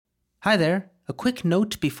Hi there, a quick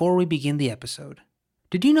note before we begin the episode.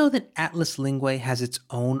 Did you know that Atlas Lingua has its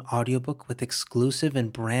own audiobook with exclusive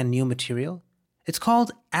and brand new material? It's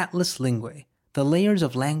called Atlas Lingua, The Layers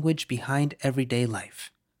of Language Behind Everyday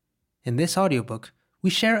Life. In this audiobook, we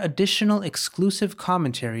share additional exclusive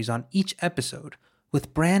commentaries on each episode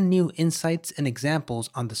with brand new insights and examples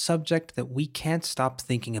on the subject that we can't stop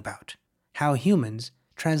thinking about: how humans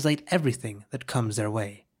translate everything that comes their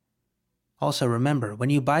way. Also remember, when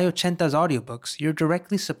you buy Ochenta's audiobooks, you're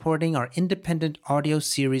directly supporting our independent audio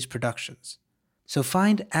series productions. So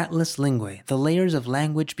find Atlas Lingua, The Layers of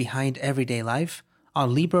Language Behind Everyday Life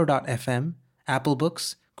on Libro.fm, Apple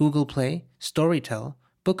Books, Google Play, Storytel,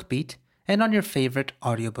 BookBeat, and on your favorite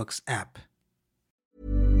audiobooks app.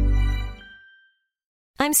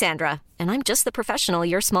 I'm Sandra, and I'm just the professional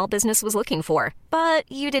your small business was looking for. But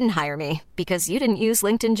you didn't hire me because you didn't use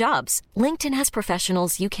LinkedIn Jobs. LinkedIn has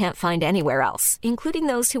professionals you can't find anywhere else, including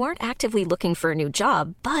those who aren't actively looking for a new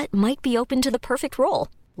job, but might be open to the perfect role,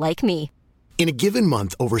 like me. In a given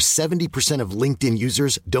month, over 70% of LinkedIn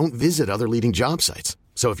users don't visit other leading job sites.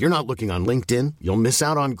 So if you're not looking on LinkedIn, you'll miss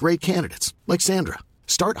out on great candidates like Sandra.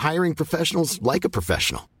 Start hiring professionals like a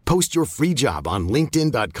professional. Post your free job on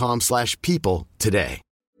linkedin.com/people today.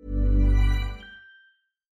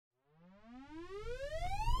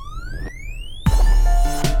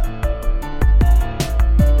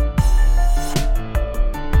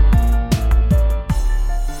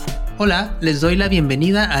 Hola, les doy la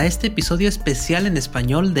bienvenida a este episodio especial en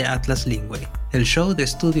español de Atlas Lingua, el show de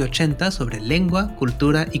Estudio 80 sobre lengua,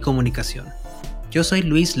 cultura y comunicación. Yo soy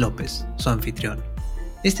Luis López, su anfitrión.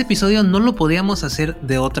 Este episodio no lo podíamos hacer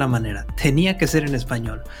de otra manera, tenía que ser en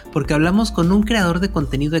español, porque hablamos con un creador de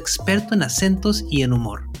contenido experto en acentos y en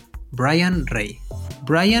humor, Bryan Rey.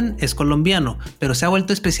 Bryan es colombiano, pero se ha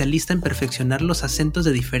vuelto especialista en perfeccionar los acentos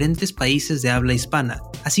de diferentes países de habla hispana,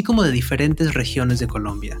 así como de diferentes regiones de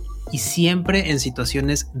Colombia, y siempre en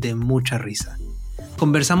situaciones de mucha risa.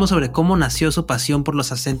 Conversamos sobre cómo nació su pasión por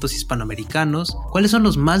los acentos hispanoamericanos, cuáles son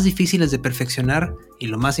los más difíciles de perfeccionar y,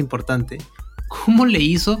 lo más importante, cómo le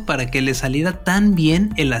hizo para que le saliera tan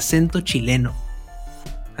bien el acento chileno.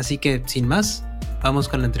 Así que, sin más, vamos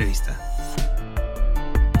con la entrevista.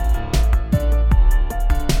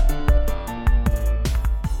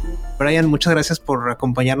 Bryan, muchas gracias por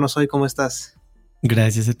acompañarnos hoy. ¿Cómo estás?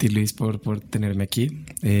 Gracias a ti, Luis, por tenerme aquí.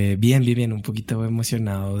 Bien, un poquito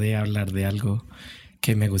emocionado de hablar de algo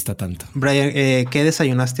que me gusta tanto. Bryan, ¿qué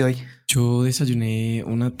desayunaste hoy? Yo desayuné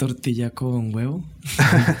una tortilla con huevo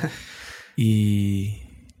y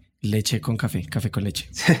leche con café con leche.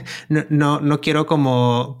 No quiero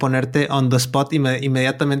como ponerte on the spot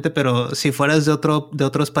inmediatamente, pero si fueras de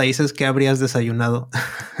otros países, ¿qué habrías desayunado?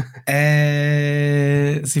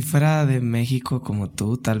 Si fuera de México como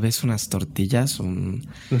tú, tal vez unas tortillas,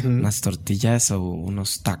 unas tortillas o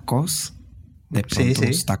unos tacos. De pronto sí.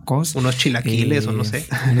 unos tacos. Unos chilaquiles o no sé.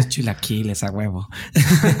 Unos chilaquiles a huevo.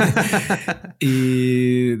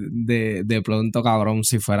 Y de pronto, cabrón,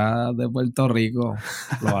 si fuera de Puerto Rico,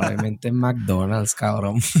 probablemente en McDonald's,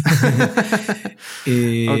 cabrón.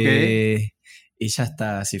 Okay. Y ya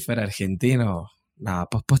está, si fuera argentino, nada,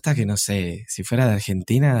 pues posta que no sé, si fuera de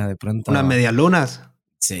Argentina, de pronto... Unas medialunas.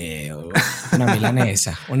 Sí, una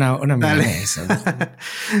milanesa, una milanesa.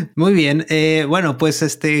 Muy bien. Bueno,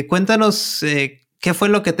 pues cuéntanos qué fue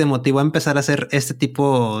lo que te motivó a empezar a hacer este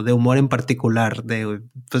tipo de humor en particular, de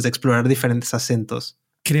explorar diferentes acentos.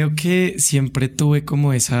 Creo que siempre tuve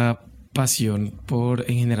como esa pasión por,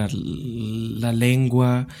 en general, la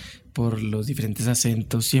lengua, por los diferentes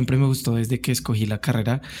acentos. Siempre me gustó desde que escogí la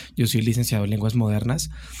carrera. Yo soy licenciado en lenguas modernas.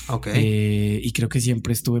 Okay. Y creo que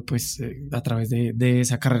siempre estuve a través de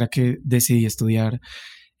esa carrera que decidí estudiar,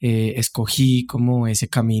 escogí como ese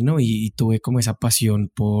camino y tuve como esa pasión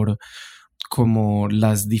por como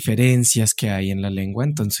las diferencias que hay en la lengua.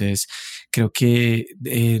 Entonces creo que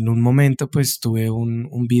en un momento pues tuve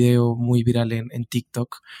un video muy viral en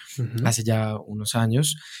TikTok hace ya unos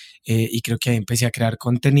años. Y creo que ahí empecé a crear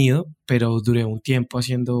contenido, pero duré un tiempo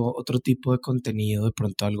haciendo otro tipo de contenido, de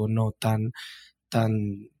pronto algo no tan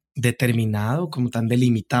determinado, como tan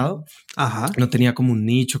delimitado. Ajá. No tenía como un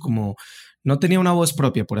nicho, como no tenía una voz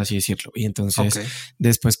propia, por así decirlo. Y entonces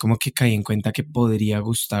después como que caí en cuenta que podría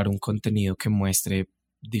gustar un contenido que muestre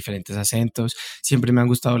diferentes acentos. Siempre me han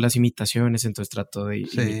gustado las imitaciones, entonces trato de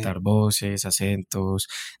Sí. imitar voces, acentos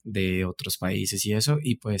de otros países y eso.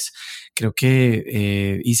 Y pues creo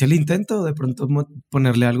que hice el intento de pronto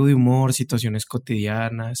ponerle algo de humor, situaciones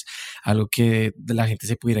cotidianas, algo que la gente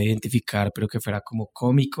se pudiera identificar, pero que fuera como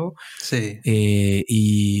cómico. Sí.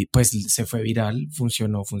 Y pues se fue viral,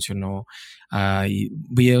 funcionó. Hay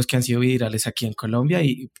videos que han sido virales aquí en Colombia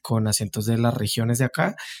y con acentos de las regiones de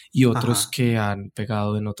acá y otros Ajá. que han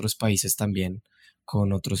pegado en otros países también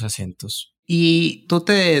con otros acentos. ¿Y tú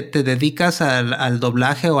te dedicas al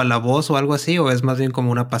doblaje o a la voz o algo así? ¿O es más bien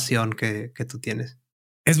como una pasión que tú tienes?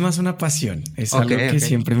 Es más una pasión, es Ok, algo que ok.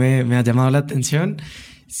 siempre me ha llamado la atención.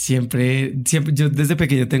 Siempre, yo desde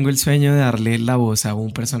pequeño tengo el sueño de darle la voz a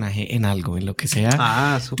un personaje en algo, en lo que sea.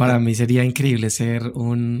 Ah, Para súper. mí sería increíble ser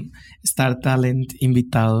un Star Talent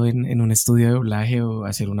invitado en un estudio de doblaje o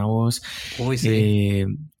hacer una voz. Uy, sí. Eh,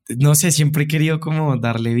 no sé, siempre he querido como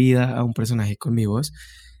darle vida a un personaje con mi voz.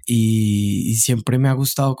 Y siempre me ha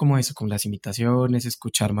gustado como eso, con las imitaciones,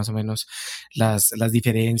 escuchar más o menos las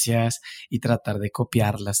diferencias y tratar de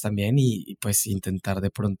copiarlas también y pues intentar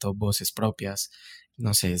de pronto voces propias.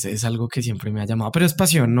 No sé, es algo que siempre me ha llamado, pero es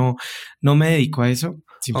pasión, no me dedico a eso, Ok.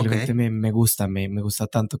 simplemente me gusta, me gusta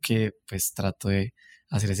tanto que pues trato de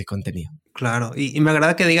hacer ese contenido. Claro, y me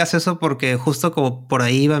agrada que digas eso porque justo como por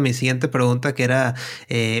ahí iba mi siguiente pregunta, que era,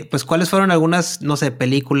 pues, ¿cuáles fueron algunas, no sé,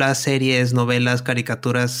 películas, series, novelas,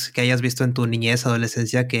 caricaturas que hayas visto en tu niñez,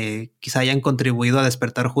 adolescencia que quizá hayan contribuido a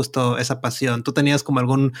despertar justo esa pasión? ¿Tú tenías como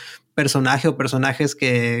algún personaje o personajes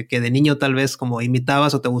que de niño tal vez como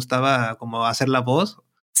imitabas o te gustaba como hacer la voz?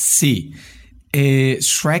 Sí,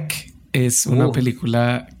 Shrek es una Uh,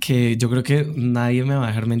 película que yo creo que nadie me va a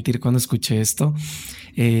dejar mentir cuando escuche esto.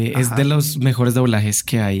 Es de ajá, los mejores doblajes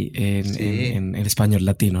que hay sí, en español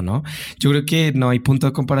latino, ¿no? Yo creo que no hay punto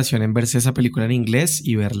de comparación en verse esa película en inglés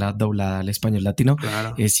y verla doblada al español latino.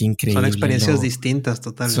 claro. Es Son increíble, experiencias distintas son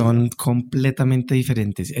totalmente. completamente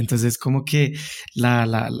diferentes. Entonces, como que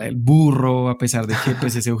el burro, a pesar de que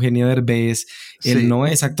pues es Eugenio Derbez, él Sí, no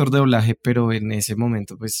es actor de doblaje, pero en ese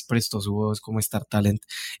momento pues prestó su voz como Star Talent,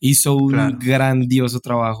 hizo un claro. grandioso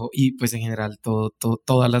trabajo y pues en general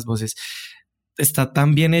todas las voces está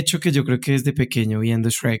tan bien hecho que yo creo que desde pequeño viendo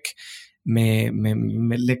Shrek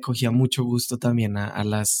le cogía mucho gusto también a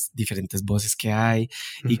las diferentes voces que hay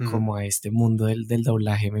y Ujú, como a este mundo del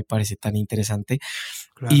doblaje me parece tan interesante.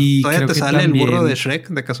 claro. Y ¿Todavía creo te que sale el burro de también, Shrek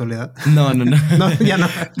de casualidad? no, No, ya no.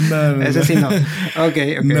 no. Ese sí no. Ok,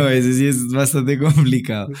 ok. No, ese sí es bastante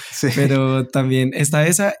complicado. Sí. Pero también está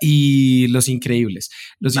esa y Los Increíbles.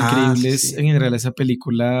 Los Ah, sí, Increíbles, sí. en general, esa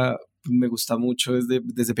película me gusta mucho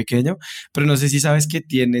desde pequeño, pero no sé si sabes que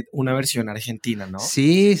tiene una versión argentina, ¿no?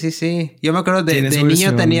 Sí, sí, sí. Yo me acuerdo Tiene de su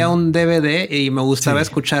niño tenía versión, un DVD y me gustaba sí.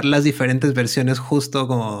 escuchar las diferentes versiones justo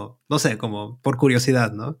como, no sé, como por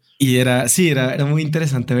curiosidad, ¿no? Y era muy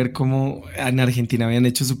interesante ver cómo en Argentina habían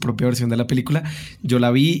hecho su propia versión de la película. Yo la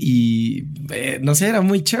vi y no sé, era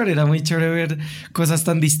muy chévere ver cosas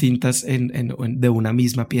tan distintas de una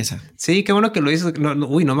misma pieza. Sí, qué bueno que lo dices.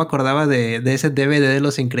 Uy, no me acordaba de ese DVD de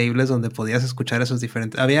Los Increíbles donde podías escuchar esos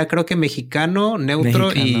diferentes. Había creo que mexicano,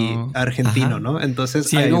 neutro y Mexicano, argentino, ajá. ¿no? Entonces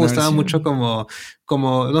Sí, a mí hay me una gustaba mucho versión.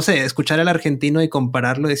 no sé, escuchar el argentino y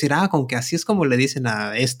compararlo y decir, como que así es como le dicen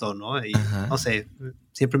a esto, ¿no? Y no Ajá. sé,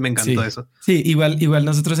 siempre me encantó Sí, eso. sí, igual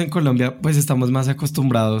nosotros en Colombia pues estamos más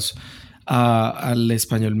acostumbrados al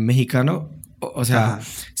español mexicano. O sea, Ajá,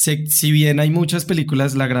 si bien hay muchas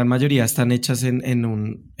películas, la gran mayoría están hechas en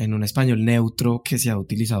un español neutro que se ha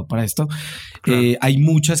utilizado para esto. claro. Hay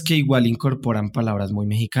muchas que igual incorporan palabras muy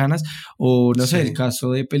mexicanas o no sé, el Sí.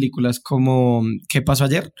 caso de películas como ¿Qué pasó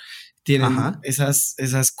ayer? Tienen Ajá,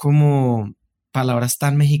 esas como palabras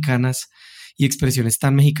tan mexicanas y expresiones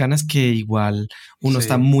tan mexicanas que igual uno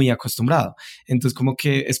está sí. muy acostumbrado. Entonces, como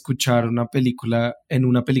que escuchar en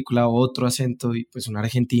una película otro acento y pues un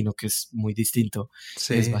argentino que es muy distinto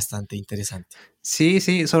es Sí. bastante interesante. Sí,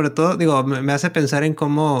 sí, sobre todo, digo, me hace pensar en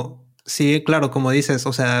cómo, sí, claro, como dices,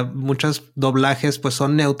 o sea, muchos doblajes pues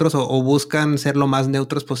son neutros o buscan ser lo más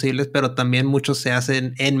neutros posibles, pero también muchos se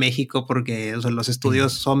hacen en México porque, o sea, los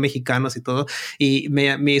estudios Ujú. son mexicanos y todo. Y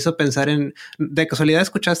me hizo pensar de casualidad,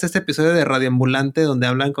 ¿escuchaste este episodio de Radio Ambulante donde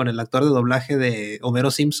hablan con el actor de doblaje de Homero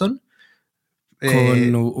Simpson? Con, Eh,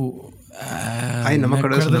 no no me me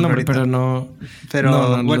acuerdo de su acuerdo el nombre nombre, pero ahorita, no pero lo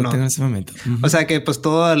tengo en bueno. este momento. O Ujú. sea que pues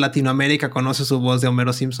toda Latinoamérica conoce su voz de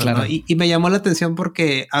Homero Simpson, ¿no? Claro. Y me llamó la atención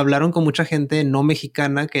porque hablaron con mucha gente no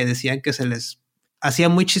mexicana que decían que se les hacía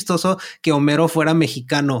muy chistoso que Homero fuera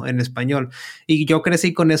mexicano en español. Y yo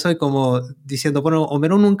crecí con eso y como diciendo, bueno,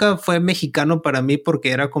 Homero nunca fue mexicano para mí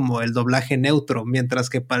porque era como el doblaje neutro, mientras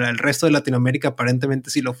que para el resto de Latinoamérica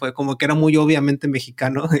aparentemente sí lo fue, como que era muy obviamente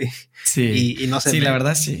mexicano. Sí, y no sé. sí, la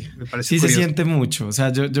verdad sí. Me parece sí curioso. Se siente mucho. O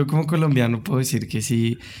sea, yo como colombiano puedo decir que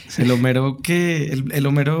sí, el Homero el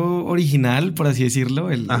Homero original, por así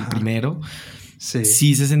decirlo, el primero,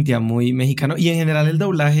 sí se sentía muy mexicano. Y en general el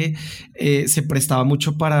doblaje se prestaba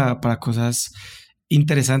mucho para cosas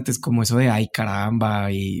interesantes como eso de ay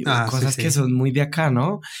caramba y cosas que son muy de acá,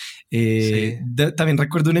 ¿no? También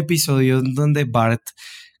recuerdo un episodio donde Bart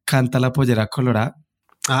canta La Pollera Colorada.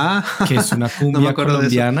 Que es una cumbia no me acuerdo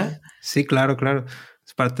colombiana. De eso. Sí, claro.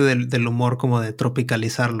 Es parte del humor como de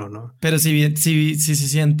tropicalizarlo, ¿no? Pero sí se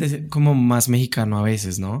siente como más mexicano a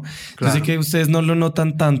veces, ¿no? Claro. Yo sé que ustedes no lo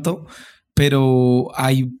notan tanto, pero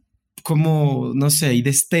hay como, no sé, hay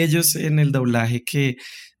destellos en el doblaje que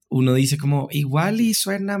uno dice como igual y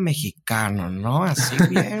suena mexicano, ¿no? Así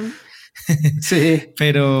bien. Sí.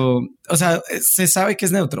 Pero, o sea, se sabe que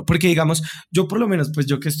es neutro, porque digamos, yo por lo menos, pues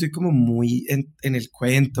yo que estoy como muy en el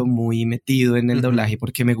cuento, muy metido en el doblaje,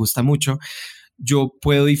 porque me gusta mucho, yo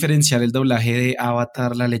puedo diferenciar el doblaje de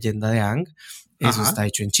Avatar, la leyenda de Aang, eso está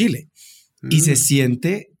hecho en Chile. Y se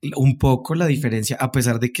siente un poco la diferencia, a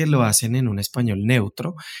pesar de que lo hacen en un español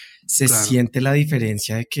neutro, se siente la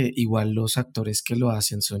diferencia de que igual los actores que lo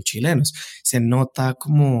hacen son chilenos. Se nota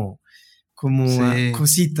como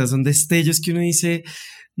cositas, son destellos que uno dice,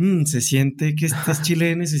 se siente que este es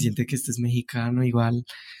chileno y se siente que este es mexicano igual,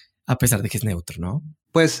 a pesar de que es neutro, ¿no?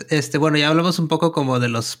 Pues, bueno, ya hablamos un poco como de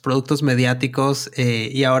los productos mediáticos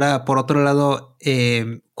y ahora, por otro lado,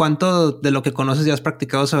 ¿cuánto de lo que conoces y has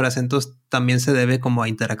practicado sobre acentos también se debe como a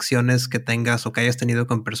interacciones que tengas o que hayas tenido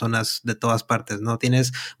con personas de todas partes, ¿no?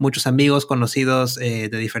 ¿Tienes muchos amigos conocidos de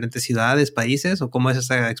diferentes ciudades, países o cómo es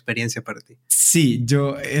esa experiencia para ti? Sí,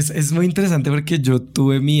 es muy interesante porque yo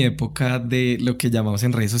tuve mi época de lo que llamamos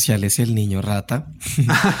en redes sociales el niño rata,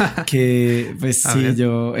 que pues sí,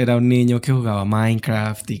 yo era un niño que jugaba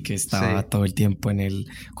Minecraft y que estaba todo el tiempo en el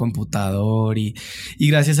computador y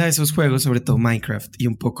gracias a esos juegos, sobre todo Minecraft y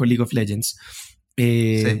un poco League of Legends,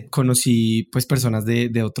 conocí pues personas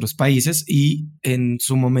de otros países y en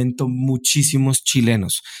su momento muchísimos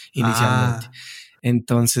chilenos inicialmente.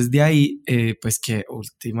 Entonces de ahí pues que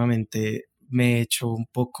últimamente me he hecho un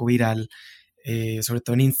poco viral, sobre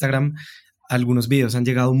todo en Instagram. Algunos videos han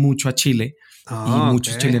llegado mucho a Chile y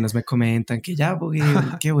muchos chilenos me comentan que ya, porque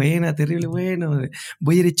qué buena, terrible bueno,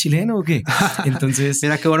 ¿voy a ir chileno o qué? Entonces...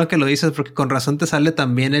 Mira, qué bueno que lo dices porque con razón te sale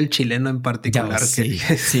también el chileno en particular,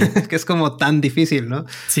 que es como tan difícil, ¿no?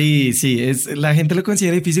 Sí, la gente lo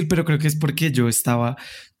considera difícil, pero creo que es porque yo estaba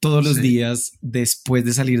todos los días después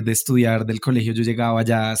de salir de estudiar del colegio, yo llegaba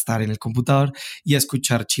ya a estar en el computador y a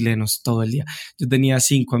escuchar chilenos todo el día. Yo tenía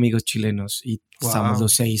 5 amigos chilenos y estábamos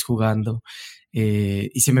los 6 jugando.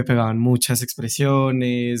 Y se me pegaban muchas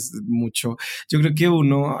expresiones, mucho. Yo creo que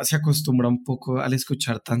uno se acostumbra un poco al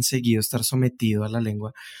escuchar tan seguido, estar sometido a la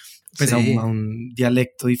lengua, pues a un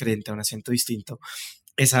dialecto diferente, a un acento distinto.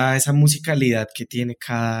 Esa musicalidad que tiene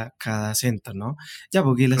cada acento, ¿no? Ya,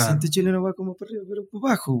 porque el acento chileno va como por arriba, pero por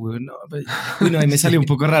abajo, güey. No, ahí me salió un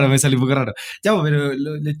poco raro, Ya, pero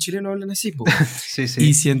los chilenos hablan así, po.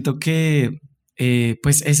 Y siento que,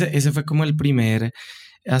 pues, ese fue como el primer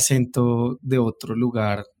acento de otro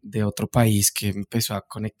lugar, de otro país que empezó a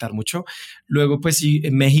conectar mucho. Luego, pues sí,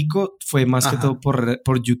 en México fue más que todo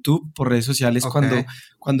por YouTube, por redes sociales,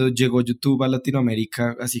 cuando llegó YouTube a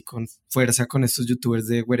Latinoamérica, así con fuerza con estos youtubers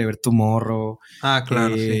de Wherever Tomorrow,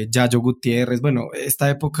 Yayo Gutiérrez, bueno, esta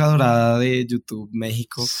época dorada de YouTube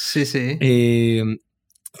México.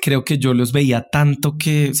 Creo que yo los veía tanto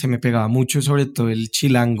que se me pegaba mucho, sobre todo el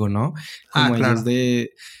chilango, ¿no? Como ellos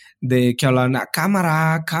de que hablaban a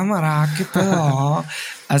cámara, qué pedo,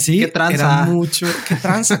 así, ¿Qué tranza? Era mucho, qué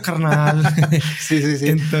tranza, carnal. Sí.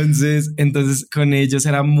 Entonces con ellos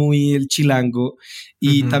era muy el chilango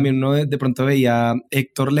y también uno de pronto veía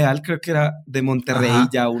Héctor Leal, creo que era de Monterrey,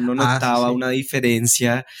 ya uno notaba una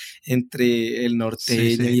diferencia entre el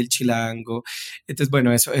norteño y el chilango. Entonces,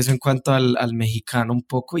 bueno, eso en cuanto al mexicano un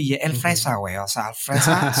poco y el fresa, güey, o sea, el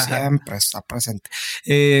fresa siempre está presente.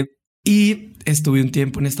 Y estuve un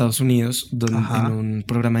tiempo en Estados Unidos en un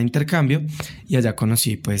programa de intercambio y allá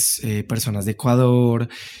conocí pues personas de Ecuador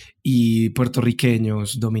y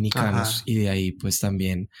puertorriqueños, dominicanos y de ahí pues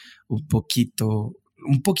también un poquito,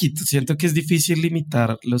 siento que es difícil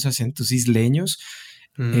limitar los acentos isleños,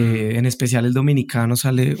 en especial el dominicano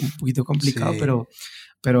sale un poquito complicado,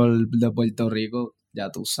 pero el de Puerto Rico ya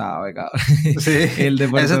tú sabes, cabrón. Sí, El de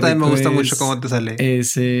Puerto eso también me Rico gusta mucho cómo te sale.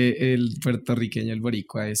 el puertorriqueño, el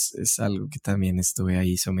boricua, es algo que también estuve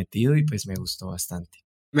ahí sometido y pues me gustó bastante.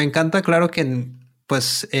 Me encanta, claro que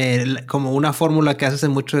pues como una fórmula que haces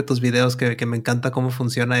en muchos de tus videos que me encanta cómo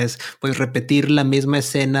funciona es pues repetir la misma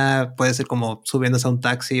escena, puede ser como subiéndose a un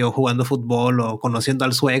taxi o jugando fútbol o conociendo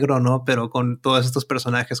al suegro, ¿no? Pero con todos estos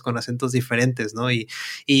personajes con acentos diferentes, ¿no?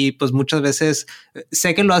 Y pues muchas veces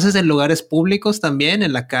sé que lo haces en lugares públicos también,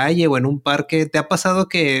 en la calle o en un parque. ¿Te ha pasado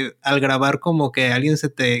que al grabar como que alguien se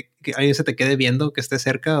te quede viendo que esté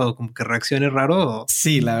cerca o como que reaccione raro?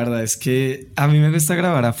 Sí, la verdad es que a mí me gusta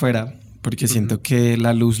grabar afuera porque siento que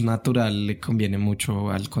la luz natural le conviene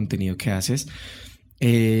mucho al contenido que haces.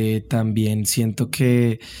 También siento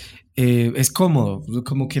que es cómodo,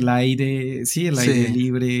 como que el aire, sí, el aire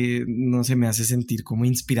libre, no se me hace sentir como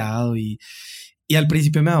inspirado y al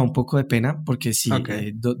principio me daba un poco de pena porque sí,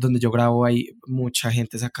 donde yo grabo hay mucha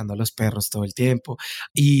gente sacando a los perros todo el tiempo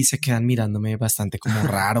y se quedan mirándome bastante como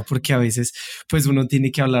raro porque a veces pues uno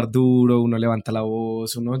tiene que hablar duro, uno levanta la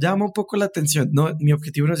voz, uno llama un poco la atención. No, mi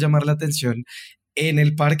objetivo no es llamar la atención en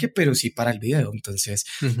el parque, pero sí para el video. Entonces,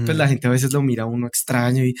 pues la gente a veces lo mira a uno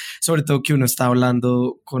extraño y sobre todo que uno está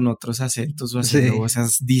hablando con otros acentos o haciendo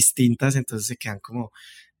cosas distintas, entonces se quedan como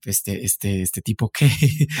este tipo ¿qué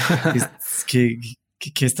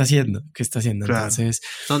está haciendo? ¿Qué está haciendo? Claro. Entonces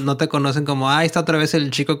no te conocen como, ahí está otra vez el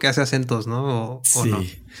chico que hace acentos, ¿no? Sí. ¿O no?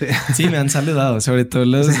 Sí, me han saludado, sobre todo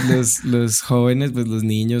los jóvenes, pues los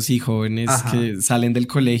niños y jóvenes que salen del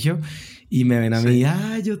colegio y me ven a mí,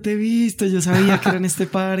 yo te he visto, yo sabía que era en este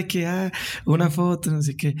parque, una foto, no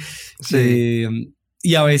sé qué.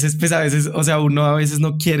 Y a veces, o sea, uno a veces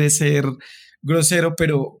no quiere ser grosero,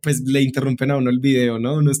 pero pues le interrumpen a uno el video,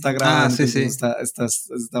 ¿no? Uno está grabando,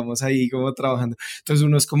 estamos ahí como trabajando. Entonces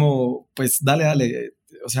uno es como, pues dale,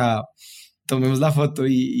 o sea, tomemos la foto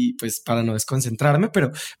y pues para no desconcentrarme,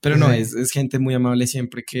 pero no, es gente muy amable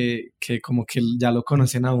siempre que como que ya lo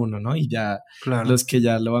conocen a uno, ¿no? Y ya los que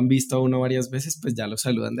ya lo han visto a uno varias veces, pues ya lo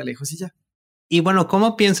saludan de lejos y ya. Y bueno,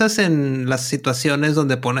 ¿cómo piensas en las situaciones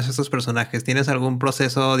donde pones estos personajes? ¿Tienes algún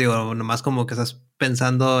proceso, digo, nomás como que estás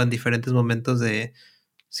pensando en diferentes momentos de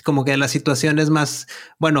como que las situaciones más,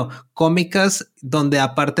 bueno, cómicas, donde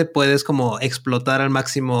aparte puedes como explotar al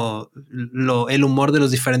máximo el humor de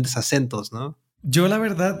los diferentes acentos, ¿no? Yo la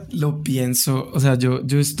verdad lo pienso, o sea, yo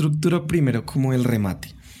estructuro primero como el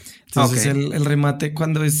remate. Entonces el remate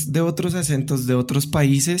cuando es de otros acentos de otros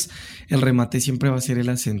países, el remate siempre va a ser el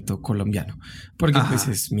acento colombiano, porque pues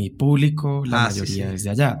es mi público, la mayoría es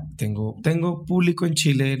de allá. Tengo público en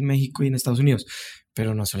Chile, en México y en Estados Unidos,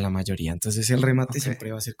 pero no son la mayoría. Entonces el remate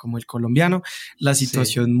siempre va a ser como el colombiano, la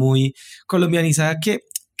situación muy colombianizada que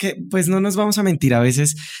pues no nos vamos a mentir, a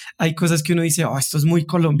veces hay cosas que uno dice, esto es muy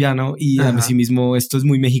colombiano y a sí mismo esto es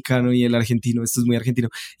muy mexicano y el argentino, esto es muy argentino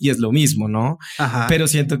y es lo mismo, ¿no? Pero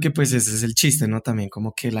siento que pues ese es el chiste, ¿no? También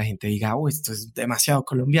como que la gente diga, esto es demasiado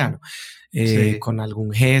colombiano, con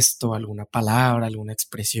algún gesto, alguna palabra, alguna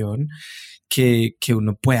expresión que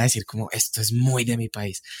uno pueda decir como esto es muy de mi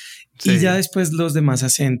país. Y ya después los demás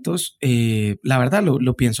acentos, la verdad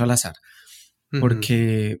lo pienso al azar,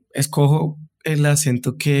 porque escojo el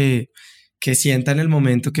acento que sienta en el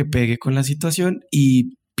momento, que pegue con la situación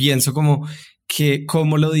y pienso como que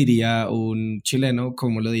cómo lo diría un chileno,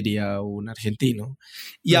 cómo lo diría un argentino.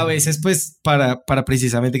 Y a veces pues para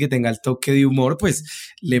precisamente que tenga el toque de humor, pues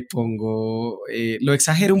le pongo, lo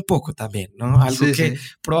exagero un poco también, ¿no? Algo que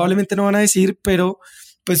probablemente no van a decir, pero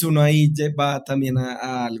pues uno ahí va también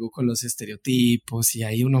a algo con los estereotipos y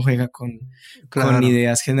ahí uno juega con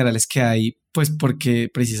ideas generales que hay, pues porque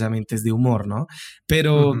precisamente es de humor, ¿no?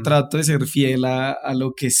 Pero trato de ser fiel a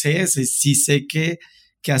lo que sé. Si sé que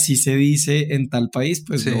así se dice en tal país,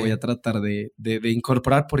 pues lo voy a tratar de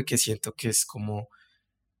incorporar porque siento que es como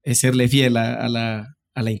serle fiel a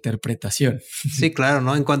la interpretación. Sí, claro,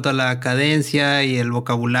 ¿no? En cuanto a la cadencia y el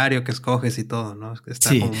vocabulario que escoges y todo, ¿no? Está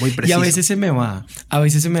como muy preciso. Y a veces se me va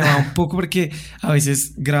un poco porque a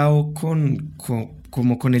veces grabo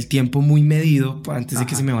como con el tiempo muy medido antes de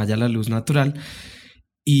que se me vaya la luz natural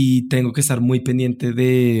y tengo que estar muy pendiente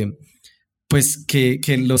de pues que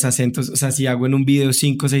los acentos, o sea, si hago en un video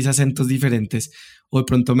 5 o 6 acentos diferentes o de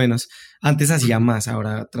pronto menos, antes hacía más,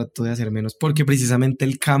 ahora trato de hacer menos porque precisamente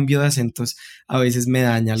el cambio de acentos a veces me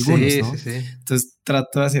daña algunos, ¿no? Entonces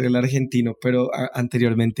trato de hacer el argentino, pero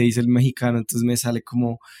anteriormente hice el mexicano, entonces me sale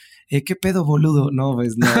como ¿qué pedo, boludo? No,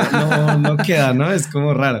 pues no queda, ¿no? Es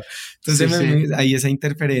como raro. Entonces hay esa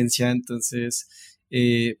interferencia, entonces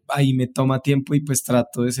ahí me toma tiempo y pues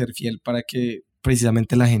trato de ser fiel para que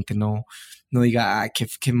precisamente la gente no diga,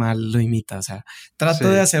 qué mal lo imita. O sea, trato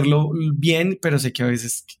Sí. de hacerlo bien, pero sé que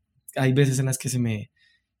hay veces en las que se me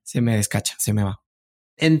descacha, se me va.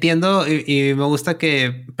 Entiendo y me gusta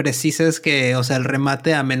que precises que, o sea, el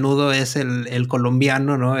remate a menudo es el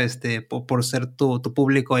colombiano, ¿no? Por ser tu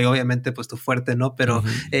público y obviamente pues tu fuerte, ¿no? Pero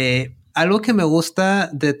Uh-huh. algo que me gusta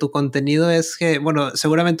de tu contenido es que, bueno,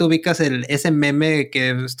 seguramente ubicas ese meme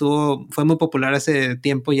que fue muy popular hace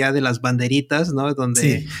tiempo ya de las banderitas, ¿no? Donde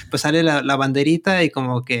Sí. pues sale la banderita y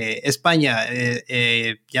como que España,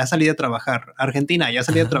 ya salí a trabajar, Argentina, ya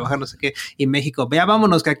salí a trabajar, no sé qué, y México, vea,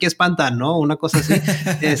 vámonos que aquí espantan, ¿no? Una cosa así.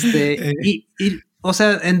 O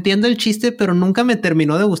sea, entiendo el chiste, pero nunca me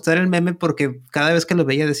terminó de gustar el meme porque cada vez que lo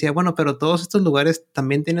veía decía, bueno, pero todos estos lugares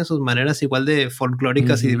también tienen sus maneras igual de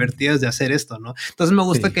folclóricas y Uh-huh. divertidas de hacer esto, ¿no? Entonces me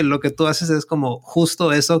gusta Sí. que lo que tú haces es como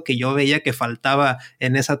justo eso que yo veía que faltaba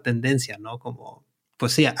en esa tendencia, ¿no? Como,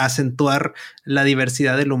 pues sí, acentuar la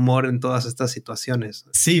diversidad del humor en todas estas situaciones.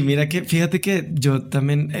 Sí, fíjate que yo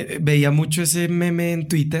también veía mucho ese meme en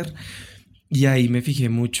Twitter y ahí me fijé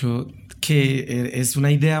mucho que es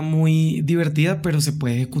una idea muy divertida, pero se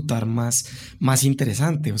puede ejecutar más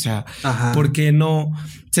interesante. O sea, Ajá. ¿por qué no?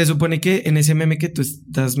 Se supone que en ese meme que tú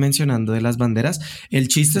estás mencionando de las banderas, el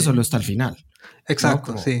chiste Sí. solo está al final. ¿No?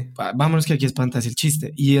 Exacto, Como, sí. vámonos que aquí espantas el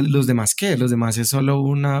chiste. ¿Y los demás qué? Los demás es solo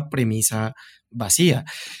una premisa vacía.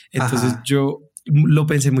 Entonces Ajá. yo lo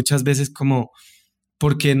pensé muchas veces como,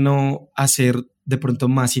 ¿por qué no hacer de pronto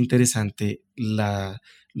más interesante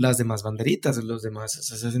las demás banderitas? Los demás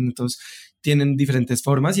acentos tienen diferentes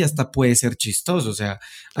formas y hasta puede ser chistoso. O sea,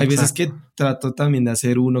 hay veces Exacto. que trato también de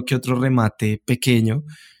hacer uno que otro remate pequeño,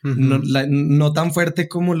 Uh-huh. no tan fuerte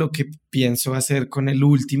como lo que pienso hacer con el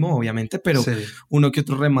último, obviamente, pero Sí. uno que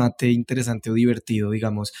otro remate interesante o divertido,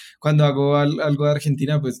 digamos. Cuando hago algo de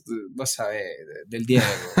Argentina, pues vas a ver, del Diego,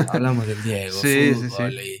 hablamos del Diego, Sí, sí, sí.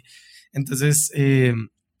 fútbol y... Entonces,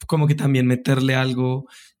 como que también meterle algo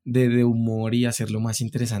de humor y hacerlo más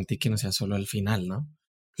interesante y que no sea solo al final, ¿no?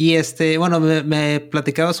 Y bueno, me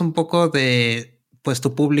platicabas un poco de pues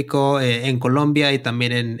tu público en Colombia y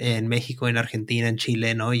también en México, en Argentina, en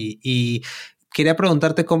Chile, ¿no? Y quería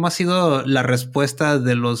preguntarte cómo ha sido la respuesta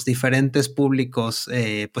de los diferentes públicos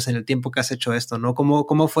pues en el tiempo que has hecho esto, ¿no?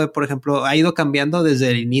 ¿Cómo fue, por ejemplo, ha ido cambiando desde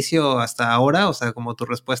el inicio hasta ahora? O sea, como tu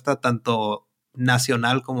respuesta tanto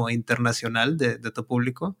nacional como internacional de tu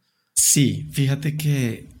público. Sí, fíjate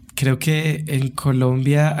que creo que en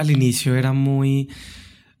Colombia al inicio era muy,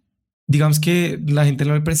 digamos que la gente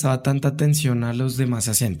no le prestaba tanta atención a los demás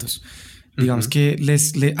acentos. Digamos Uh-huh.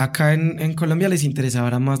 que acá en Colombia les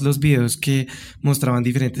interesaban más los videos que mostraban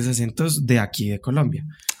diferentes acentos de aquí de Colombia.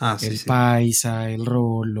 Ah, sí, El sí. paisa, el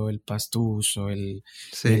rolo, el pastuso,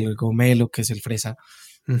 Sí. el gomelo, que es el fresa,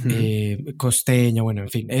 Uh-huh. costeño, bueno, en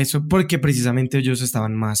fin, eso porque precisamente ellos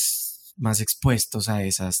estaban más expuestos a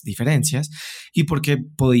esas diferencias y porque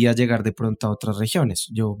podía llegar de pronto a otras regiones.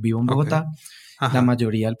 Yo vivo en Ok. Bogotá, la Ajá.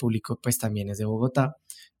 mayoría del público pues también es de Bogotá,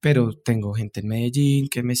 pero tengo gente en Medellín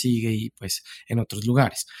que me sigue y pues en otros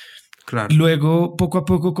lugares. Claro. Luego, poco a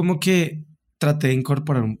poco, como que traté de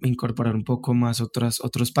incorporar un poco más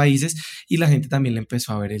otros países y la gente también le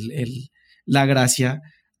empezó a ver la gracia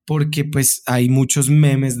porque pues hay muchos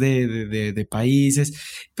memes de países,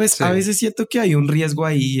 pues Sí. a veces siento que hay un riesgo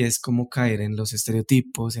ahí, es como caer en los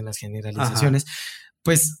estereotipos, en las generalizaciones, Ajá.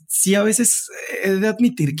 pues sí a veces he de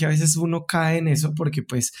admitir que a veces uno cae en eso porque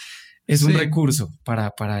pues es un Sí. recurso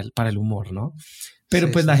para el humor, ¿no? Pero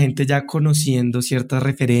Sí, pues la sí. gente ya conociendo ciertas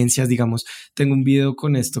referencias, digamos, tengo un video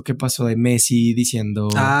con esto que pasó de Messi diciendo,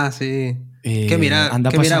 Ah, sí. anda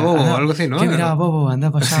Que para mira allá, Bobo, ajá, algo así, ¿no? que mira, bobo, anda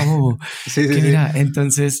para allá, bobo, Sí, sí, que sí. mira,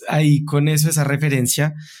 entonces ahí con eso, esa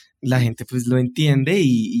referencia, la gente pues lo entiende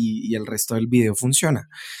y el resto del video funciona.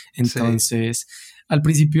 Sí. Entonces, al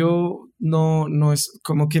principio no es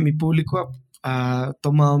como que mi público ha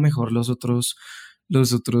tomado mejor los otros,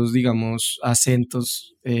 digamos,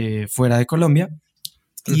 acentos fuera de Colombia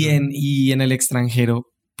Ujú. y en el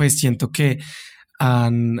extranjero, pues siento que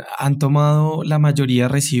han tomado, la mayoría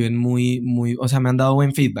reciben o sea, me han dado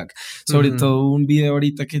buen feedback. Sobre Ujú. todo un video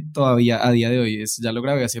ahorita que todavía a día de hoy, ya lo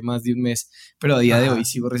grabé hace más de un mes, pero a día de hoy Ajá.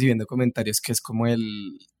 sigo recibiendo comentarios que es como el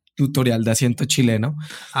tutorial de acento chileno.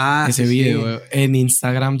 Ah, sí, Ese sí. video en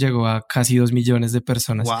Instagram llegó a casi 2 millones de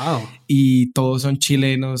personas Wow. y todos son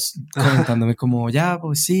chilenos comentándome como, ya,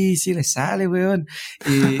 pues sí, sí, le sale, weón.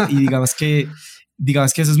 Y digamos que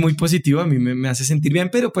digamos que eso es muy positivo, a mí me hace sentir bien,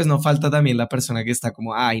 pero pues no falta también la persona que está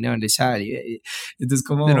como, ay, no, entonces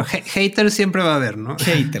como... Pero haters siempre va a haber, ¿no?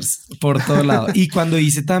 Haters por todo lado. Y cuando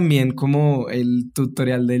hice también como el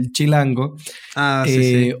tutorial del chilango,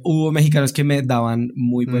 sí. hubo mexicanos que me daban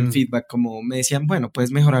muy buen feedback, como me decían, bueno,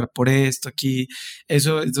 puedes mejorar por esto aquí.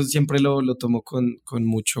 Eso siempre lo tomo con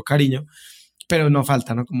mucho cariño. Pero no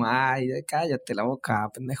falta, ¿no? Como, ay, cállate la boca,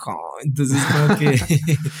 pendejo. Entonces, como que...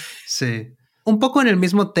 Sí. Un poco en el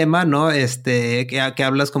mismo tema, ¿no? Que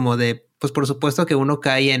hablas como de, pues por supuesto que uno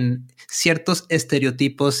cae en ciertos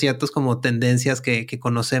estereotipos, ciertos como tendencias que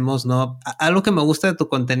conocemos, ¿no? Algo que me gusta de tu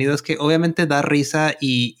contenido es que obviamente da risa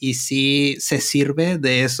y sí se sirve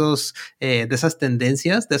de de esas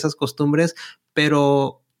tendencias, de esas costumbres,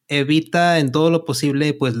 pero evita en todo lo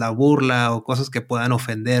posible pues la burla o cosas que puedan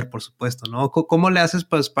ofender, por supuesto, ¿no? ¿Cómo le haces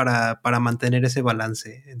pues para mantener ese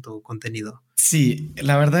balance en tu contenido? Sí,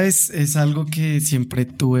 la verdad es algo que siempre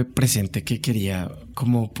tuve presente que quería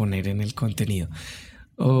como poner en el contenido.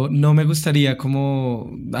 No me gustaría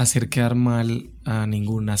como hacer quedar mal a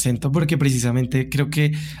ningún acento, porque precisamente creo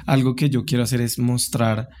que algo que yo quiero hacer es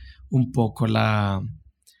mostrar un poco la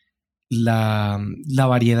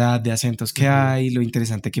variedad de acentos que hay, lo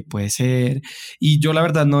interesante que puede ser. Y yo la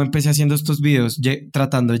verdad no empecé haciendo estos videos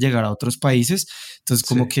tratando de llegar a otros países. Entonces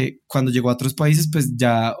como que cuando llegó a otros países pues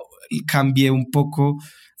ya cambié un poco,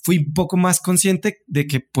 fui un poco más consciente de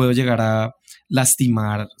que puedo llegar a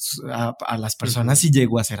lastimar a las personas si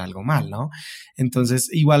llego a hacer algo mal, ¿no? Entonces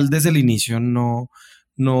igual desde el inicio no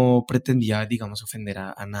pretendía, digamos, ofender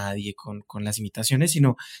a nadie con las imitaciones,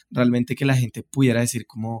 sino realmente que la gente pudiera decir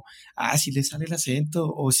como, sí le sale el acento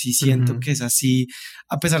o sí siento que es así,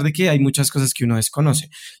 a pesar de que hay muchas cosas que uno desconoce.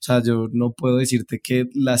 O sea, yo no puedo decirte que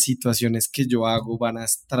las situaciones que yo hago van a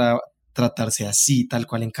tratarse así, tal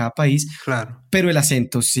cual en cada país, claro, pero el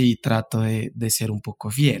acento sí trato de ser un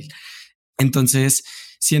poco fiel. Entonces,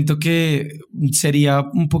 siento que sería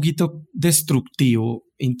un poquito destructivo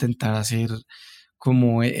intentar hacer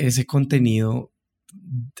como ese contenido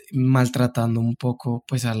maltratando un poco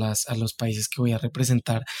pues a los países que voy a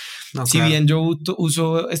representar. no, Si claro. bien yo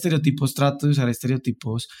uso estereotipos, trato de usar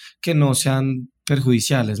estereotipos que no sean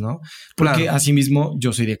perjudiciales, ¿no? Porque Claro. asimismo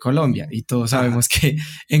yo soy de Colombia y todos sabemos que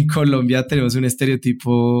en Colombia tenemos un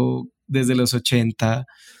estereotipo desde los 80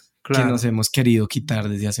 que nos hemos querido quitar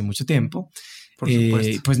desde hace mucho tiempo. Por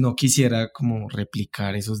supuesto. Pues no quisiera como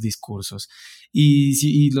replicar esos discursos.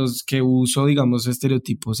 Y los que uso, digamos,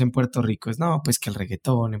 estereotipos en Puerto Rico es, no, pues que el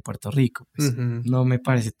reggaetón en Puerto Rico, pues no me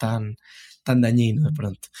parece tan dañino de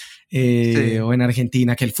pronto. O en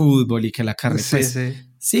Argentina que el fútbol y que la carne, pues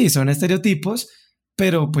sí, son estereotipos,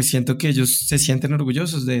 pero pues siento que ellos se sienten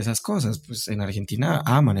orgullosos de esas cosas, pues en Argentina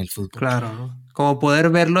aman el fútbol. Claro, ¿no? Como poder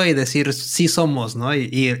verlo y decir sí somos, ¿no?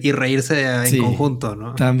 Y reírse en conjunto,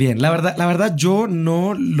 ¿no? También, la verdad yo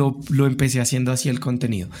no lo empecé haciendo así el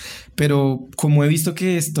contenido, pero como he visto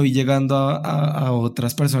que estoy llegando a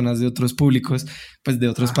otras personas de otros públicos, pues de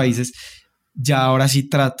otros países, ya ahora sí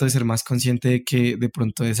trato de ser más consciente de que de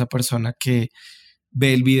pronto esa persona que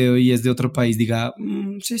ve el video y es de otro país diga,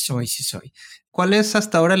 sí soy. ¿Cuál es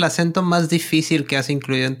hasta ahora el acento más difícil que has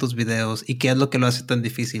incluido en tus videos y qué es lo que lo hace tan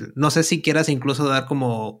difícil? No sé si quieras incluso dar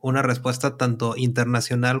como una respuesta tanto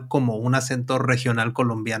internacional como un acento regional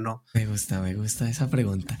colombiano. Me gusta esa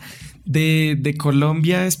pregunta. De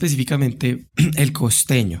Colombia específicamente, el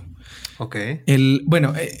costeño. Ok.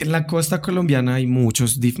 Bueno, en la costa colombiana hay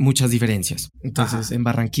muchas diferencias. Entonces, en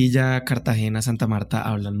Barranquilla, Cartagena, Santa Marta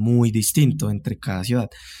hablan muy distinto entre cada ciudad.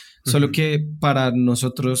 Solo que para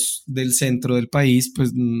nosotros del centro del país,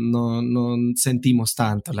 pues no sentimos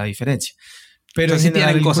tanto la diferencia. Pero sí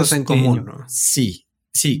tienen cosas en común, ¿no? Sí,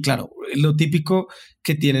 claro. Lo típico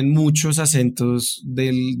que tienen muchos acentos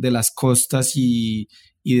de las costas y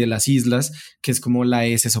de las islas, que es como la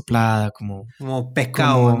S soplada, como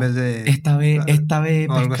pescado en vez de... Esta vez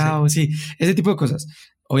pescado, sí. Ese tipo de cosas.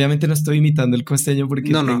 Obviamente no estoy imitando el costeño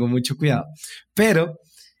porque tengo mucho cuidado. Pero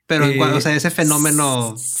o sea, ese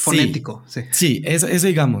fenómeno fonético. Sí, eso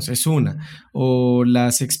digamos, es una. O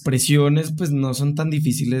las expresiones, pues no son tan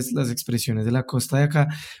difíciles las expresiones de la costa de acá.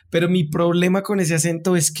 Pero mi problema con ese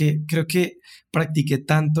acento es que creo que practiqué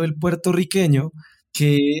tanto el puertorriqueño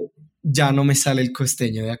que ya no me sale el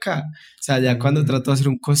costeño de acá. O sea, ya cuando trato de hacer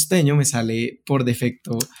un costeño me sale por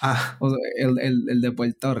defecto el de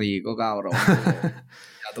Puerto Rico, cabrón.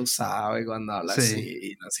 Ya tú sabes cuando hablas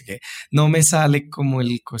así, no sé qué. No me sale como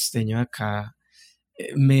el costeño de acá.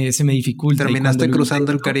 Se me dificulta. Terminaste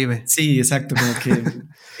cruzando el Caribe. Sí, exacto, como que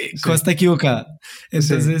costa equivocada.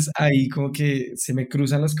 Entonces ahí como que se me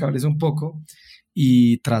cruzan los cables un poco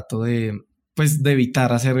y trato de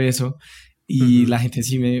evitar hacer eso. Y la gente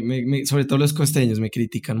sí sobre todo los costeños me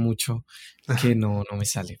critican mucho que no me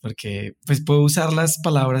sale, porque pues puedo usar las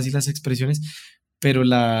palabras y las expresiones, pero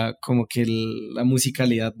como que la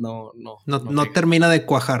musicalidad no pega. termina de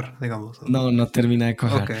cuajar, digamos. No termina de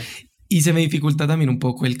cuajar. Okay. Y se me dificulta también un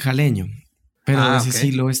poco el caleño, pero ese okay.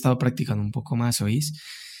 sí lo he estado practicando un poco más, ¿oís?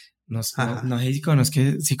 No sé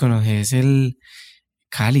si conoces el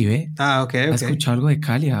Cali, ¿ve? Okay. ¿Has escuchado algo de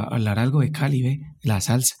Cali? Hablar algo de Cali, ¿ve? La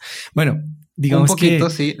salsa. Bueno, digamos un poquito,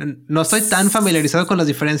 que... sí. No estoy tan familiarizado con las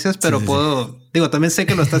diferencias, pero sí. Digo, también sé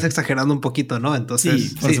que lo estás exagerando un poquito, ¿no?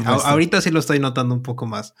 Entonces, sí, ahorita sí lo estoy notando un poco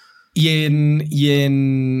más. Y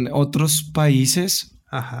en otros países,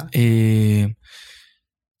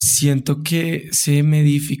 siento que se me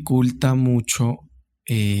dificulta mucho,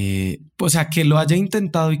 o sea, que lo haya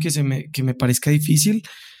intentado y que me parezca difícil.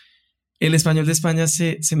 El español de España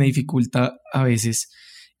se me dificulta a veces,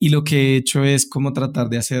 y lo que he hecho es como tratar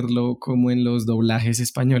de hacerlo como en los doblajes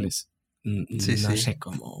españoles. Sí, no sé,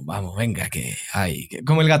 como, vamos, venga, que hay,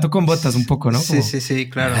 como el gato con botas un poco, ¿no? Como, sí,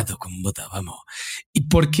 claro. El gato con botas, vamos. Y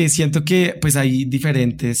porque siento que pues hay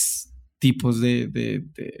diferentes tipos de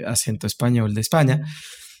acento español de España,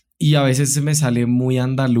 y a veces se me sale muy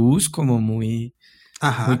andaluz, como muy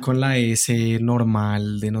con la S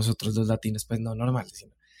normal de nosotros los latinos, pues no normal,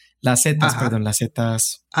 sino las zetas, perdón, las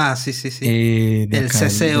zetas. Sí. El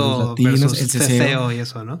ceseo versus el ceseo y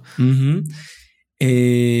eso, ¿no?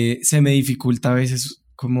 Se me dificulta a veces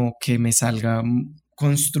como que me salga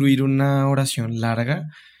construir una oración larga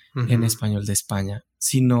en español de España,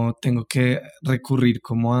 si no tengo que recurrir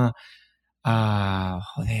como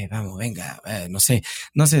joder, vamos, venga, no sé,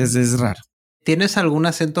 es raro. ¿Tienes algún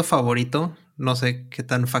acento favorito? No sé qué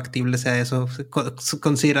tan factible sea eso,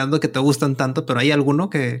 considerando que te gustan tanto, pero ¿hay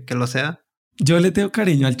alguno que lo sea? Yo le tengo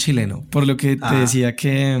cariño al chileno, por lo que te decía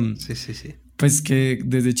que... Sí. Pues que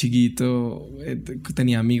desde chiquito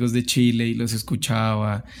tenía amigos de Chile y los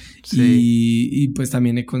escuchaba. Sí. Y pues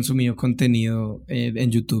también he consumido contenido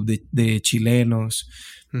en YouTube de chilenos.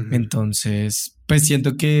 Entonces, pues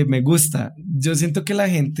siento que me gusta. Yo siento que la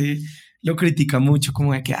gente lo critica mucho,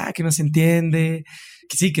 como de que no se entiende,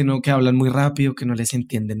 que sí, que hablan muy rápido, que no les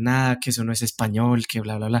entienden nada, que eso no es español, que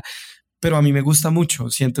bla, bla, bla. Pero a mí me gusta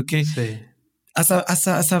mucho. Siento que... Sí.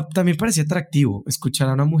 Hasta también parece atractivo escuchar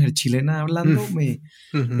a una mujer chilena hablando, me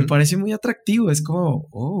parece muy atractivo, es como,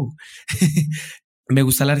 me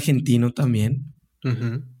gusta el argentino también.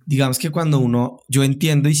 Digamos que cuando yo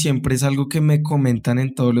entiendo, y siempre es algo que me comentan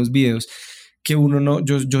en todos los videos, que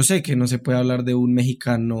yo sé que no se puede hablar de un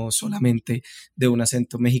mexicano solamente, de un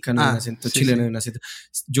acento mexicano, de un acento chileno, de un acento...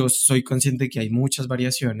 Yo soy consciente de que hay muchas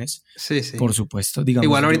variaciones, por supuesto. Digamos,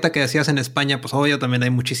 igual ahorita que decías en España, pues obvio también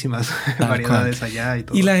hay muchísimas variedades allá y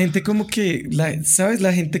todo. Y la gente como que, ¿sabes?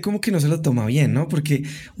 La gente como que no se lo toma bien, ¿no? Porque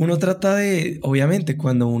uno trata obviamente,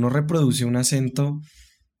 cuando uno reproduce un acento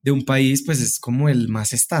de un país, pues es como el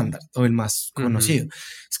más estándar o el más conocido.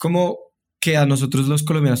 Es como... que a nosotros los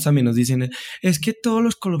colombianos también nos dicen, es que todos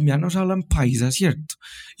los colombianos hablan paisa, ¿cierto?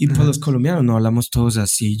 Y pues los colombianos no hablamos todos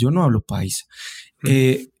así, yo no hablo paisa.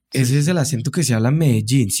 Ese es el acento que se habla en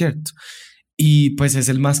Medellín, ¿cierto? Y pues es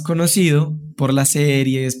el más conocido por las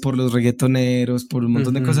series, por los reggaetoneros, por un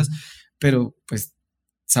montón de cosas, pero pues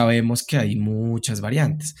sabemos que hay muchas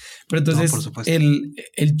variantes. Pero entonces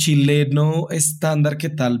el chileno estándar, que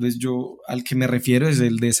tal vez al que me refiero, es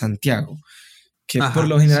el de Santiago, que por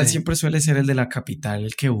lo general siempre suele ser el de la capital,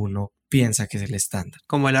 el que uno piensa que es el estándar.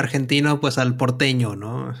 Como el argentino, pues al porteño,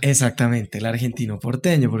 ¿no? Exactamente, el argentino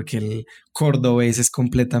porteño, porque el cordobés es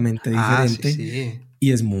completamente diferente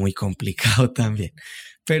y es muy complicado también.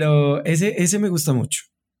 Pero ese me gusta mucho.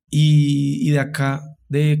 Y de acá,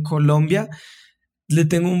 de Colombia, le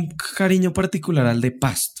tengo un cariño particular al de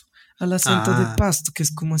Pasto. Al acento de Pasto, que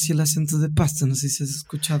es como así el acento de Pasto, no sé si has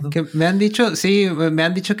escuchado. Que me han dicho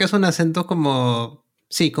que es un acento como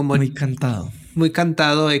muy cantado. Muy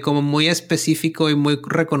cantado y como muy específico y muy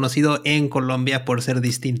reconocido en Colombia por ser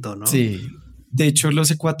distinto, ¿no? Sí, de hecho los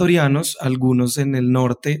ecuatorianos, algunos en el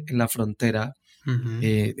norte, en la frontera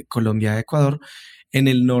Colombia-Ecuador, en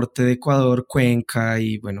el norte de Ecuador, Cuenca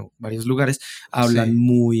y bueno, varios lugares, hablan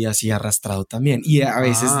muy así arrastrado también. Y a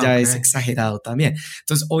veces es exagerado también.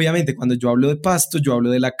 Entonces, obviamente, cuando yo hablo de Pasto, yo hablo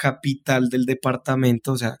de la capital del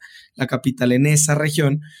departamento, o sea, la capital en esa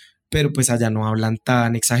región, pero pues allá no hablan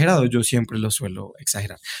tan exagerado. Yo siempre lo suelo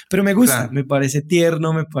exagerar. Pero me gusta, me parece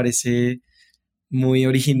tierno, me parece muy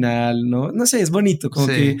original, ¿no? No sé, es bonito, como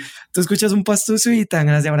que tú escuchas un pastuso y te dan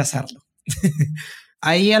ganas de abrazarlo.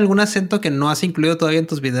 ¿Hay algún acento que no has incluido todavía en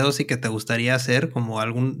tus videos y que te gustaría hacer? ¿Como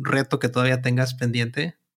algún reto que todavía tengas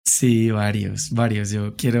pendiente? Sí, varios.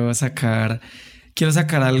 Yo quiero sacar quiero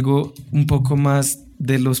sacar algo un poco más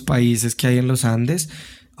de los países que hay en los Andes,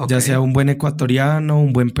 ya sea un buen ecuatoriano,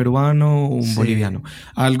 un buen peruano o un boliviano.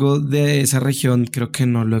 Algo de esa región creo que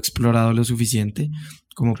no lo he explorado lo suficiente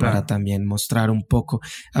como para también mostrar un poco,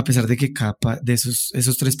 a pesar de que cada de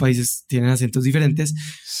esos tres países tienen acentos diferentes,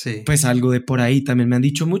 pues algo de por ahí. También me han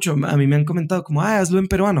dicho mucho, a mí me han comentado como, hazlo en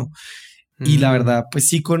peruano. Y la verdad, pues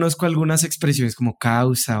sí conozco algunas expresiones como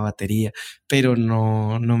causa, batería, pero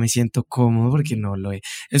no me siento cómodo porque no lo he.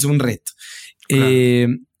 Es un reto.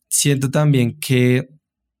 Siento también que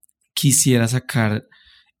quisiera sacar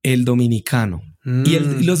el dominicano. Y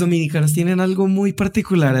los dominicanos tienen algo muy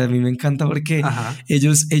particular. A mí me encanta porque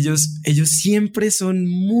ellos siempre son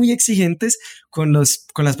muy exigentes con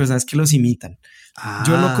las personas que los imitan.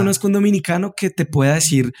 Yo no conozco un dominicano que te pueda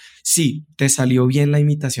decir, sí, te salió bien la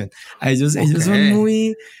imitación. A ellos son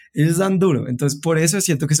ellos dan duro. Entonces, por eso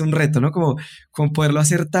siento que es un reto, ¿no? Como poderlo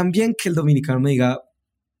hacer tan bien que el dominicano me diga,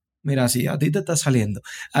 mira, sí, a ti te está saliendo.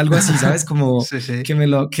 Algo así, ¿sabes? Como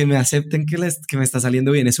que me acepten que me está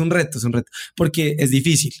saliendo bien. Es un reto, porque es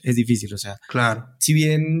difícil. O sea, si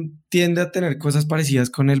bien tiende a tener cosas parecidas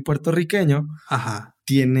con el puertorriqueño,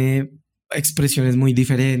 tiene expresiones muy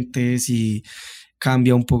diferentes y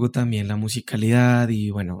cambia un poco también la musicalidad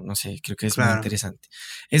y bueno, no sé, creo que es muy interesante.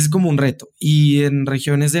 Es como un reto. Y en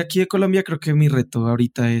regiones de aquí de Colombia, creo que mi reto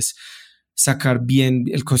ahorita es sacar bien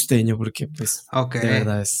el costeño, porque pues de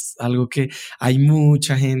verdad es algo que hay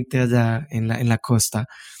mucha gente allá en la costa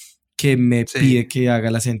que me pide que haga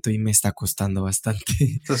el acento y me está costando bastante.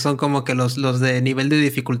 Entonces son como que los de nivel de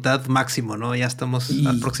dificultad máximo, ¿no? Ya estamos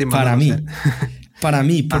aproximándonos. Para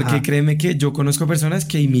mí, porque créeme que yo conozco personas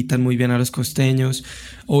que imitan muy bien a los costeños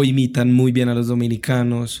o imitan muy bien a los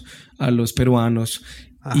dominicanos, a los peruanos.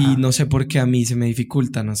 Y no sé por qué a mí se me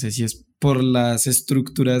dificulta, no sé si es por las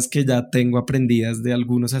estructuras que ya tengo aprendidas de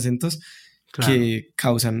algunos acentos que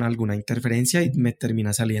causan alguna interferencia y me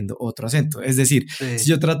termina saliendo otro acento. Es decir, si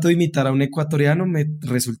yo trato de imitar a un ecuatoriano me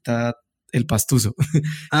resulta el pastuso,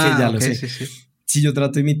 que ya lo sé. Si yo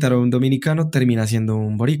trato de imitar a un dominicano termina siendo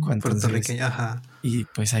un boricua. Entonces, y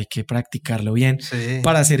pues hay que practicarlo bien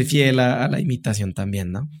para ser fiel a la imitación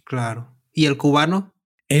también, ¿no? Claro. ¿Y el cubano?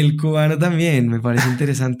 El cubano también me parece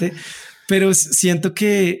interesante, pero siento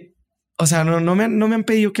que, o sea, no me han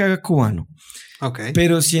pedido que haga cubano,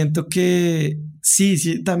 pero siento que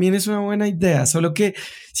sí, también es una buena idea, solo que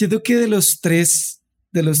siento que de los tres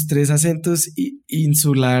acentos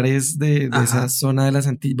insulares de esa zona de las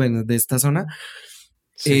Antillas, bueno, de esta zona,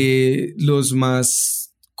 los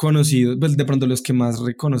más conocidos, pues de pronto los que más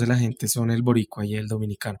reconoce la gente son el boricua y el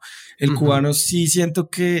dominicano. El cubano sí siento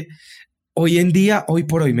que hoy en día, hoy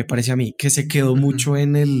por hoy, me parece a mí que se quedó mucho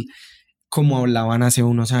en el como hablaban hace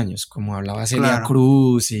unos años, como hablaba Celia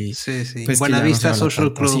Cruz y pues Buenavista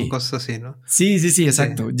Social Club, cosas así, ¿no? Sí,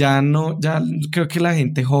 exacto. Ya creo que la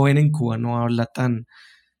gente joven en Cuba no habla tan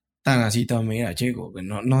así, mira, chico,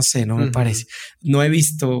 no sé, no me parece. No he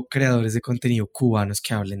visto creadores de contenido cubanos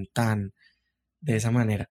que hablen tan de esa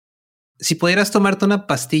manera. Si pudieras tomarte una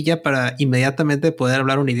pastilla para inmediatamente poder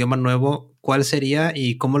hablar un idioma nuevo, ¿cuál sería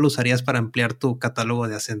y cómo lo usarías para ampliar tu catálogo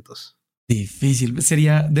de acentos? Difícil.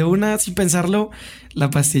 Sería de una, sin pensarlo,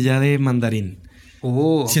 la pastilla de mandarín.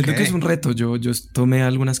 Siento que es un reto. Yo tomé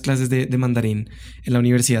algunas clases de mandarín en la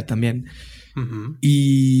universidad también.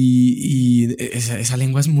 Y esa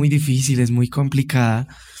lengua es muy difícil, es muy complicada.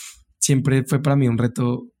 Siempre fue para mí un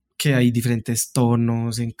reto que hay diferentes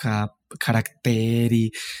tonos en cada carácter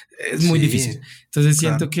y es muy difícil. Entonces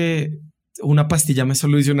siento que una pastilla me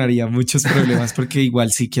solucionaría muchos problemas porque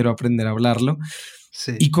igual sí quiero aprender a hablarlo.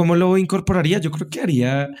 ¿Y cómo lo incorporaría? Yo creo que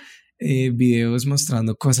haría videos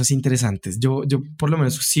mostrando cosas interesantes. Yo por lo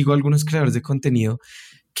menos sigo a algunos creadores de contenido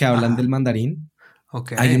que hablan del mandarín.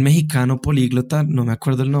 Hay un mexicano políglota, no me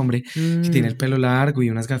acuerdo el nombre, que tiene el pelo largo y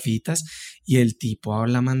unas gafitas y el tipo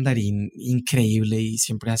habla mandarín increíble y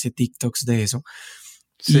siempre hace TikToks de eso.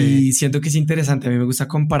 Y siento que es interesante. A mí me gusta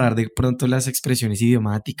comparar de pronto las expresiones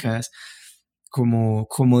idiomáticas,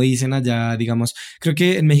 como dicen allá, digamos. Creo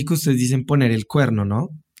que en México ustedes dicen poner el cuerno, ¿no?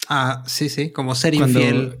 Sí, como ser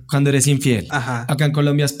infiel. Cuando eres infiel. Acá en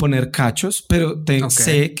Colombia es poner cachos, pero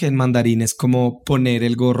sé que en mandarín es como poner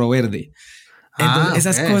el gorro verde. Entonces,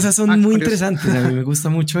 esas cosas son muy interesantes. A mí me gusta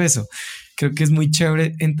mucho eso. Creo que es muy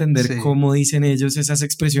chévere entender cómo dicen ellos esas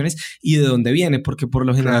expresiones y de dónde viene, porque por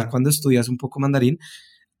lo general cuando estudias un poco mandarín,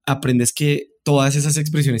 aprendes que todas esas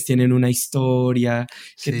expresiones tienen una historia,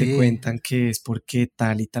 que te cuentan que es porque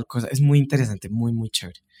tal y tal cosa. Es muy interesante, muy, muy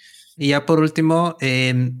chévere. Y ya por último,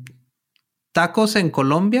 ¿tacos en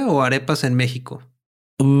Colombia o arepas en México?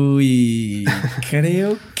 Uy,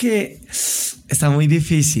 creo que está muy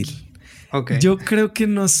difícil. Ok. Yo creo que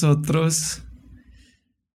nosotros...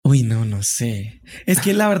 Uy, no sé. Es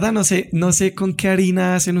que la verdad no sé con qué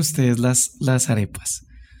harina hacen ustedes las arepas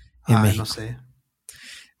en No México. sé.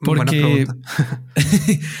 Buena Porque pregunta.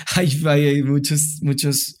 hay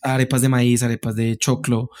muchos arepas de maíz, arepas de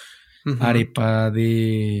choclo, Ujú, arepa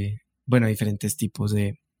de, bueno, diferentes tipos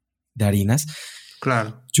de harinas.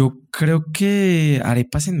 claro. Yo creo que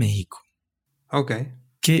arepas en México. Ok.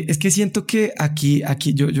 Que es que siento que aquí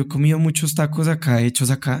yo he comido muchos tacos acá, hechos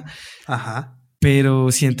acá, Ajá.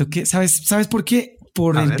 pero siento que, ¿sabes por qué?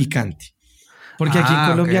 Por A el ver. picante. Porque aquí en Ok.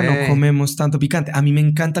 Colombia no comemos tanto picante. A mí me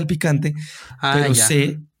encanta el picante, pero Ya.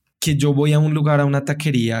 sé que yo voy a un lugar, a una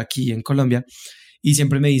taquería aquí en Colombia y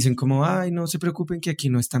siempre me dicen como, ay, no se preocupen que aquí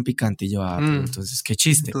no es tan picante. Y yo, pero Mm, entonces, qué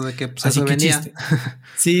chiste. entonces, ¿de qué? O Pues sea, sí, eso qué venía. chiste.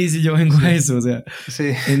 Sí, yo vengo a Sí. eso. O sea,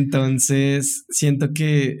 Sí. entonces siento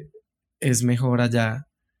que es mejor allá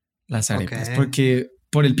las Ok. arepas, porque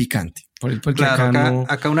por el picante, porque Claro, acá no,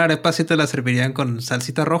 acá una arepa sí te la servirían con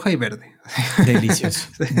salsita roja y verde. delicioso,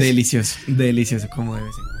 Sí, sí. delicioso, delicioso como debe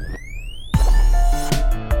ser.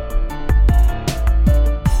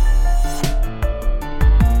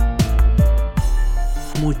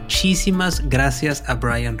 Muchísimas gracias a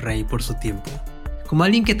Bryan Rey por su tiempo. Como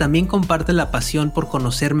alguien que también comparte la pasión por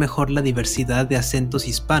conocer mejor la diversidad de acentos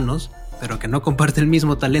hispanos, pero que no comparte el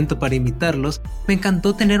mismo talento para imitarlos, me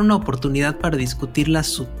encantó tener una oportunidad para discutir las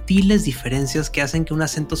sutiles diferencias que hacen que un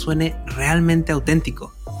acento suene realmente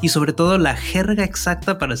auténtico, y sobre todo la jerga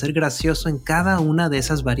exacta para ser gracioso en cada una de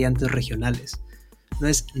esas variantes regionales. No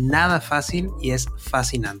es nada fácil y es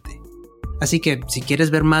fascinante. Así que si quieres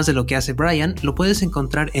ver más de lo que hace Bryan, lo puedes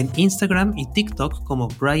encontrar en Instagram y TikTok como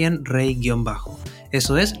Bryan Rey-.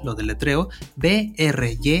 Eso es, lo deletreo,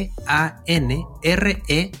 BRYANREY-.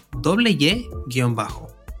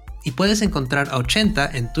 Y puedes encontrar a 80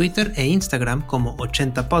 en Twitter e Instagram como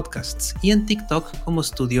 80 Podcasts y en TikTok como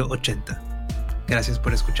Studio 80. Gracias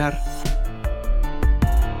por escuchar.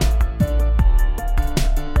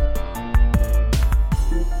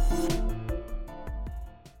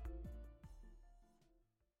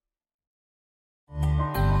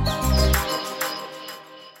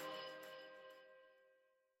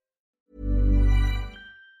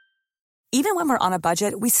 Even when we're on a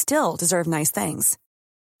budget, we still deserve nice things.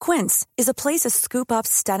 Quince is a place to scoop up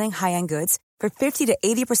stunning high-end goods for 50 to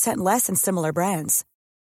 80% less than similar brands.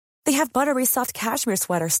 They have buttery soft cashmere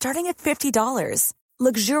sweaters starting at $50,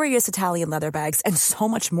 luxurious Italian leather bags, and so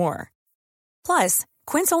much more. Plus,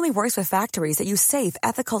 Quince only works with factories that use safe,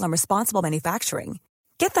 ethical, and responsible manufacturing.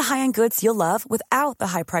 Get the high-end goods you'll love without the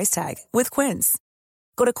high price tag with Quince.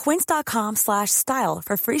 Go to quince.com/style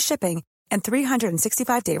for free shipping and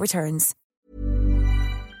 365-day returns.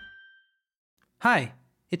 Hi,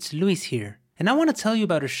 it's Luis here, and I want to tell you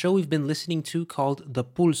about a show we've been listening to called the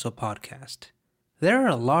Pulso Podcast. There are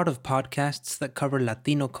a lot of podcasts that cover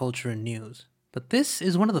Latino culture and news, but this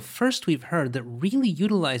is one of the first we've heard that really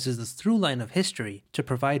utilizes the through line of history to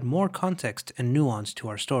provide more context and nuance to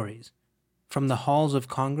our stories. From the halls of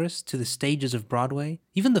Congress to the stages of Broadway,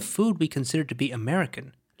 even the food we consider to be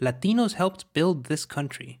American, Latinos helped build this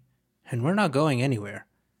country, and we're not going anywhere.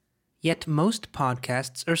 Yet most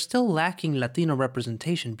podcasts are still lacking Latino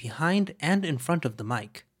representation behind and in front of the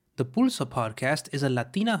mic. The Pulso podcast is a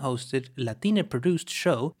Latina-hosted, Latina-produced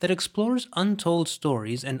show that explores untold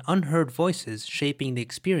stories and unheard voices shaping the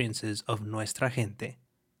experiences of nuestra gente.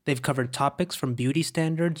 They've covered topics from beauty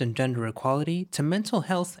standards and gender equality to mental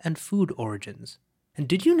health and food origins. And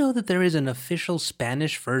did you know that there is an official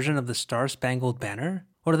Spanish version of the Star-Spangled Banner?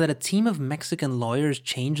 Or that a team of Mexican lawyers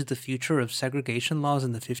changed the future of segregation laws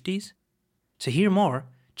in the 50s? To hear more,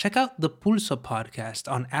 check out the Pulso podcast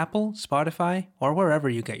on Apple, Spotify, or wherever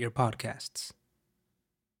you get your podcasts.